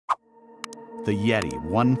the Yeti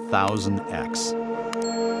 1000X.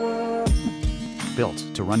 Built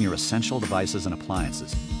to run your essential devices and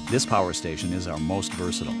appliances, this power station is our most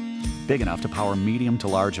versatile. Big enough to power medium to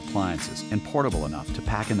large appliances and portable enough to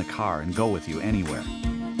pack in the car and go with you anywhere.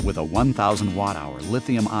 With a 1,000 watt-hour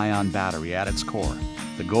lithium-ion battery at its core,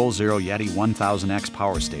 the Goal Zero Yeti 1000X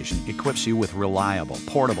power station equips you with reliable,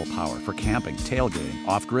 portable power for camping, tailgating,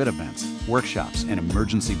 off-grid events, workshops, and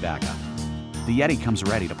emergency backup. The Yeti comes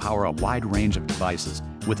ready to power a wide range of devices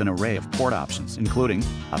with an array of port options, including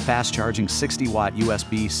a fast-charging 60-watt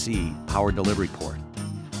USB-C power delivery port.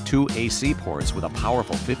 2 AC ports with a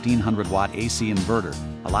powerful 1500-watt AC inverter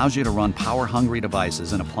allows you to run power-hungry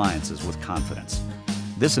devices and appliances with confidence.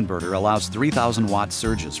 This inverter allows 3,000-watt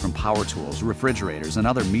surges from power tools, refrigerators, and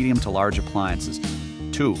other medium to large appliances,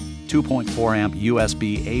 2 2.4-amp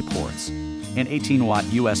USB-A ports, an 18-watt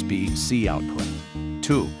USB-C output,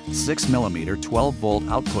 2 6mm 12-volt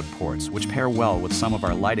output ports which pair well with some of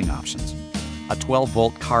our lighting options, a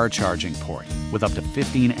 12-volt car charging port with up to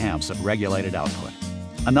 15 amps of regulated output.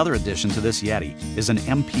 Another addition to this Yeti is an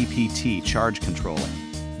MPPT charge controller.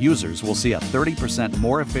 Users will see a 30%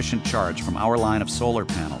 more efficient charge from our line of solar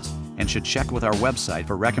panels and should check with our website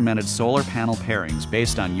for recommended solar panel pairings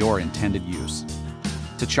based on your intended use.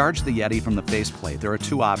 To charge the Yeti from the faceplate, there are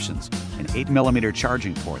 2 options: an 8mm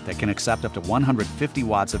charging port that can accept up to 150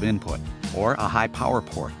 watts of input, or a high power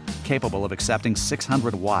port capable of accepting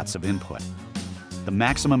 600 watts of input. The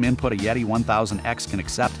maximum input a Yeti 1000X can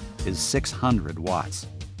accept is 600 watts.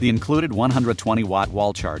 The included 120-watt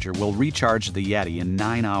wall charger will recharge the Yeti in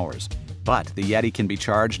 9 hours, but the Yeti can be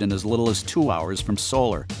charged in as little as 2 hours from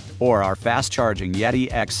solar or our fast-charging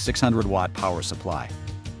Yeti X 600-watt power supply.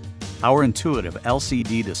 Our intuitive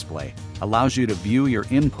LCD display allows you to view your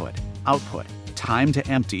input, output, time to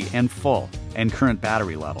empty and full, and current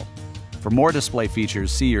battery level. For more display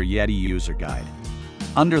features, see your Yeti user guide.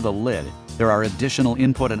 Under the lid, there are additional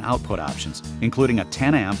input and output options, including a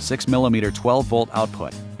 10-amp 6mm 12-volt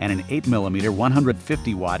output and an 8mm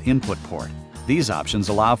 150-watt input port. These options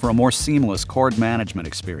allow for a more seamless cord management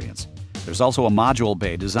experience. There's also a module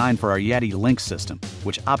bay designed for our Yeti Link system,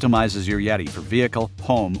 which optimizes your Yeti for vehicle,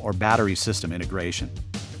 home, or battery system integration.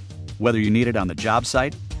 Whether you need it on the job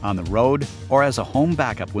site, on the road, or as a home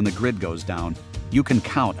backup when the grid goes down, you can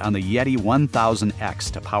count on the Yeti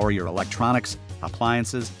 1000X to power your electronics,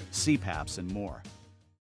 appliances, CPAPs, and more.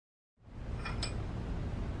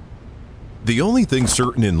 The only thing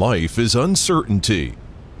certain in life is uncertainty.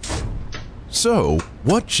 So,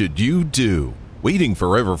 what should you do? Waiting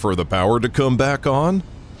forever for the power to come back on?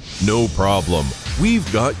 No problem,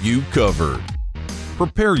 we've got you covered.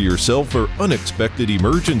 Prepare yourself for unexpected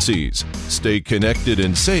emergencies. Stay connected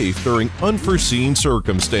and safe during unforeseen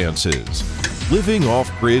circumstances. Living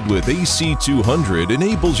off-grid with AC200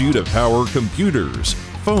 enables you to power computers,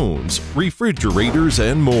 phones, refrigerators,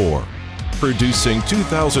 and more. Producing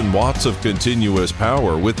 2,000 watts of continuous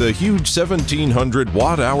power with a huge 1,700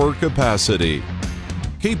 watt-hour capacity.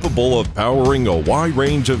 Capable of powering a wide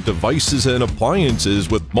range of devices and appliances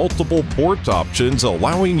with multiple port options,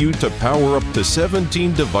 allowing you to power up to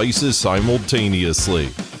 17 devices simultaneously.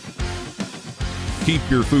 Keep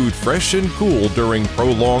your food fresh and cool during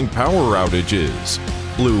prolonged power outages.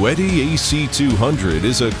 Bluetti AC200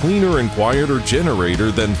 is a cleaner and quieter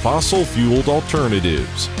generator than fossil-fueled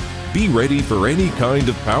alternatives. Be ready for any kind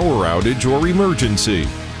of power outage or emergency.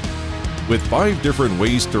 With 5 different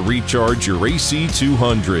ways to recharge your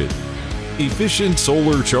AC200. Efficient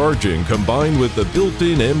solar charging combined with the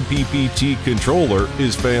built-in MPPT controller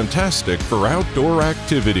is fantastic for outdoor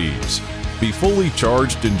activities. Be fully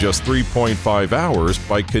charged in just 3.5 hours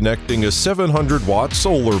by connecting a 700-watt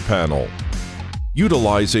solar panel.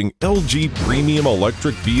 Utilizing LG premium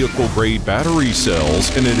electric vehicle-grade battery cells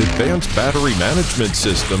and an advanced battery management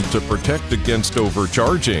system to protect against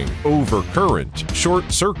overcharging, overcurrent,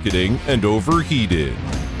 short-circuiting, and overheated.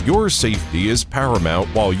 Your safety is paramount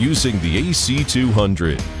while using the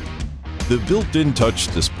AC200. The built-in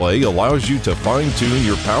touch display allows you to fine-tune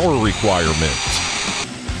your power requirements.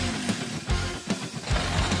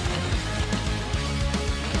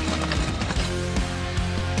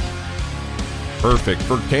 Perfect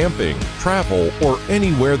for camping, travel, or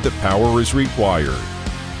anywhere the power is required.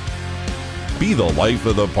 Be the life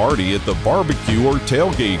of the party at the barbecue or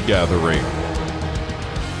tailgate gathering.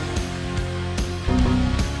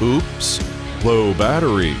 Oops, low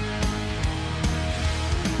battery.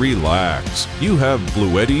 Relax, you have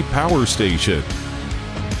Bluetti Power Station.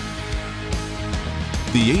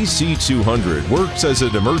 The AC200 works as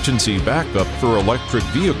an emergency backup for electric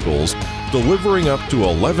vehicles, delivering up to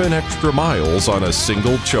 11 extra miles on a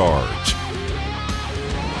single charge.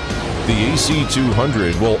 The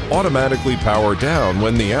AC200 will automatically power down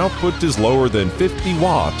when the output is lower than 50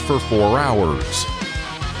 watts for 4 hours.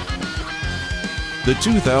 The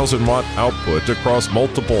 2,000 watt output across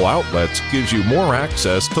multiple outlets gives you more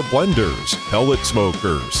access to blenders, pellet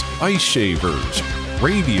smokers, ice shavers,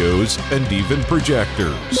 radios, and even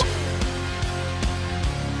projectors.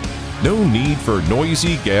 No need for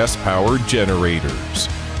noisy gas-powered generators.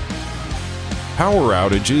 Power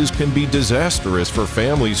outages can be disastrous for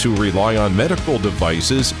families who rely on medical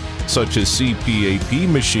devices such as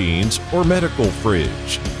CPAP machines or medical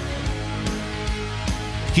fridge.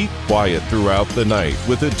 Keep quiet throughout the night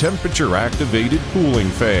with a temperature-activated cooling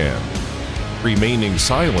fan, remaining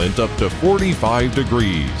silent up to 45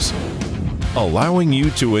 degrees, allowing you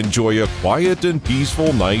to enjoy a quiet and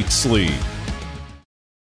peaceful night's sleep.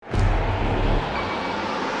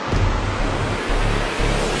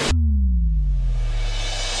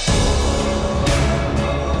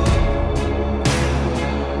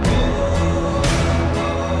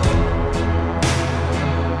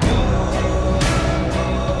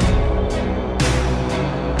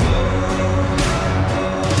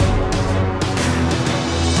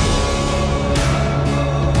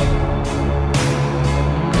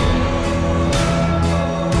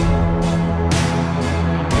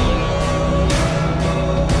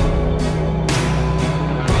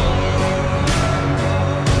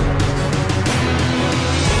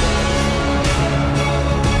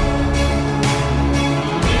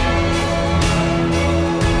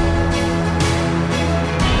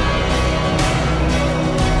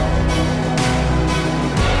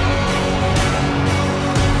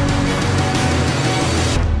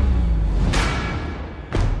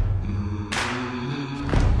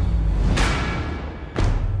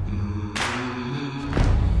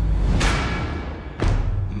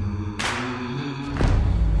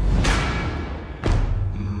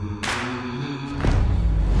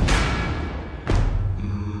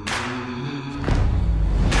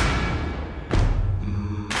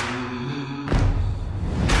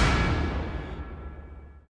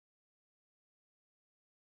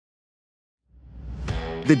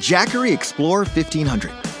 The Jackery Explorer 1500.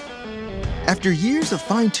 After years of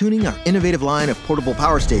fine-tuning our innovative line of portable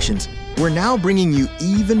power stations, we're now bringing you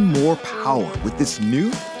even more power with this new,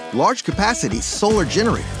 large-capacity solar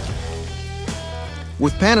generator.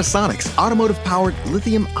 With Panasonic's automotive-powered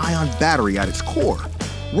lithium-ion battery at its core,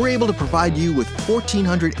 we're able to provide you with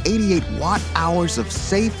 1,488 watt-hours of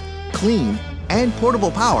safe, clean, and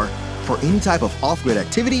portable power for any type of off-grid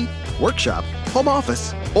activity, workshop, home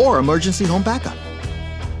office, or emergency home backup.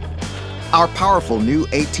 Our powerful new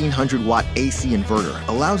 1,800-watt AC inverter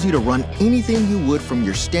allows you to run anything you would from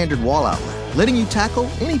your standard wall outlet, letting you tackle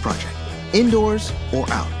any project, indoors or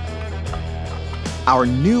out. Our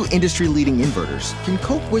new industry-leading inverters can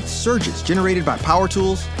cope with surges generated by power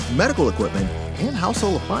tools, medical equipment, and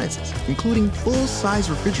household appliances, including full-size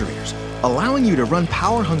refrigerators, allowing you to run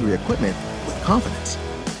power-hungry equipment with confidence.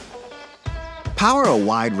 Power a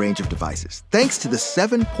wide range of devices thanks to the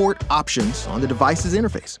 7-port options on the device's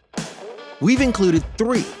interface. We've included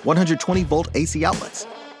 3 120-volt AC outlets,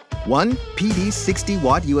 1 PD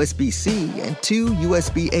 60-watt USB-C and 2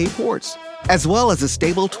 USB-A ports, as well as a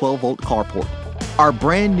stable 12-volt car port. Our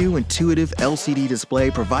brand new intuitive LCD display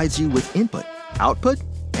provides you with input, output,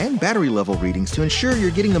 and battery level readings to ensure you're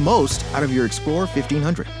getting the most out of your Explorer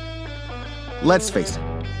 1500. Let's face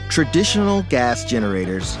it, traditional gas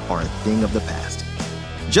generators are a thing of the past.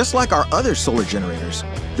 Just like our other solar generators,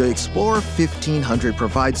 the Explorer 1500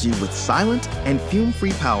 provides you with silent and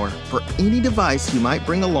fume-free power for any device you might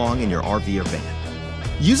bring along in your RV or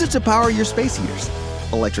van. Use it to power your space heaters,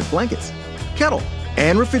 electric blankets, kettle,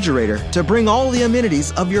 and refrigerator to bring all the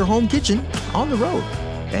amenities of your home kitchen on the road.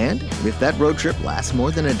 And if that road trip lasts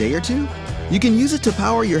more than a day or two, you can use it to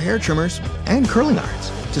power your hair trimmers and curling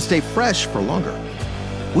irons to stay fresh for longer.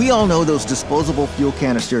 We all know those disposable fuel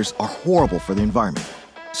canisters are horrible for the environment.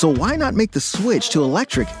 So why not make the switch to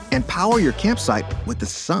electric and power your campsite with the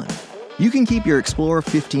sun? You can keep your Explorer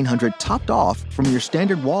 1500 topped off from your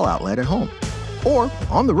standard wall outlet at home, or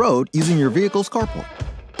on the road using your vehicle's carport.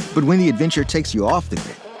 But when the adventure takes you off the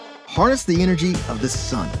grid, harness the energy of the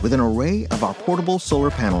sun with an array of our portable solar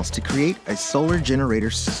panels to create a solar generator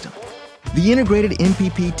system. The integrated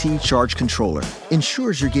MPPT charge controller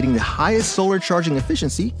ensures you're getting the highest solar charging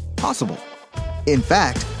efficiency possible. In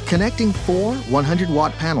fact, connecting 4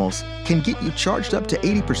 100-watt panels can get you charged up to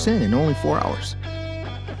 80% in only 4 hours.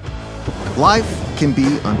 Life can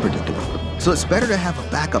be unpredictable, so it's better to have a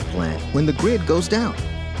backup plan when the grid goes down.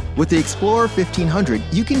 With the Explorer 1500,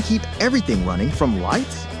 you can keep everything running from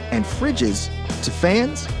lights and fridges to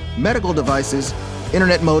fans, medical devices,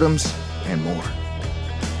 internet modems, and more.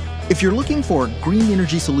 If you're looking for a green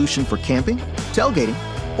energy solution for camping, tailgating,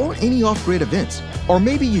 or any off-grid events, or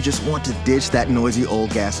maybe you just want to ditch that noisy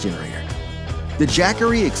old gas generator, the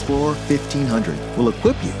Jackery Explorer 1500 will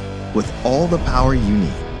equip you with all the power you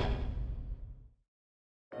need.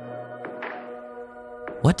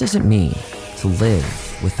 What does it mean to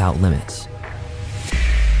live without limits?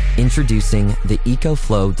 Introducing the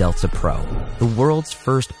Ecoflow Delta Pro, the world's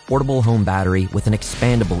first portable home battery with an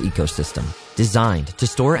expandable ecosystem designed to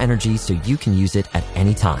store energy so you can use it at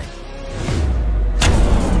any time.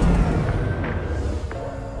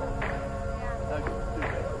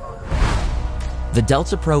 The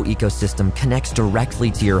Delta Pro ecosystem connects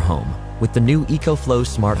directly to your home with the new Ecoflow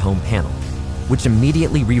Smart Home Panel, which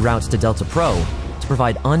immediately reroutes to Delta Pro to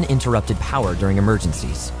provide uninterrupted power during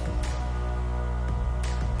emergencies.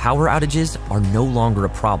 Power outages are no longer a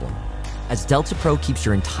problem, as Delta Pro keeps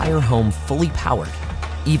your entire home fully powered,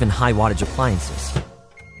 even high-wattage appliances.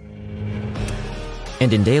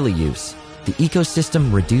 And in daily use, the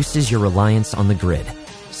ecosystem reduces your reliance on the grid,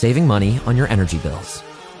 saving money on your energy bills.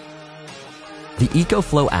 The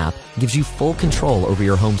Ecoflow app gives you full control over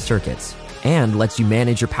your home circuits and lets you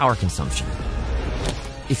manage your power consumption.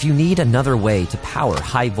 If you need another way to power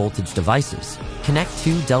high-voltage devices, connect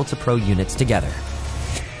two Delta Pro units together.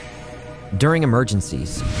 During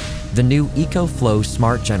emergencies, the new Ecoflow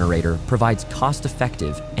Smart Generator provides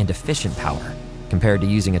cost-effective and efficient power compared to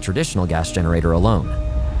using a traditional gas generator alone.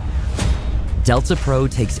 Delta Pro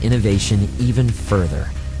takes innovation even further.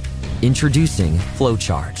 Introducing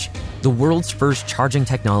FlowCharge, the world's first charging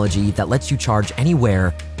technology that lets you charge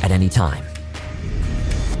anywhere at any time.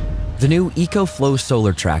 The new Ecoflow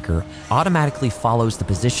Solar Tracker automatically follows the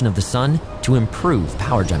position of the sun to improve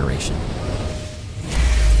power generation.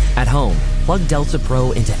 At home, plug Delta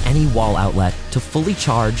Pro into any wall outlet to fully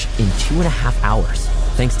charge in 2.5 hours,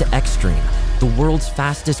 thanks to Xtreme, the world's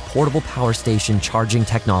fastest portable power station charging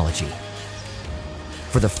technology.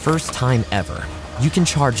 For the first time ever, you can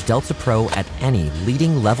charge Delta Pro at any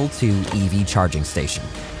leading Level 2 EV charging station.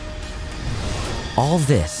 All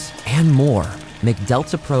this and more make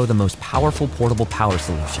Delta Pro the most powerful portable power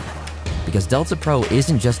solution, because Delta Pro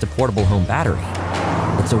isn't just a portable home battery,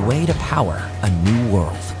 it's a way to power a new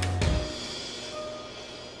world.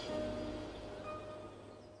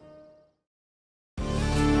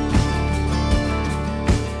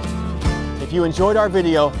 If you enjoyed our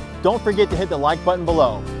video, don't forget to hit the like button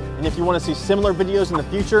below. And if you want to see similar videos in the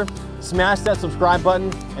future, smash that subscribe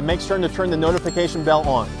button and make sure to turn the notification bell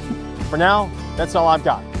on. For now, that's all I've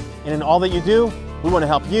got. And in all that you do, we want to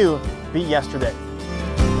help you beat yesterday.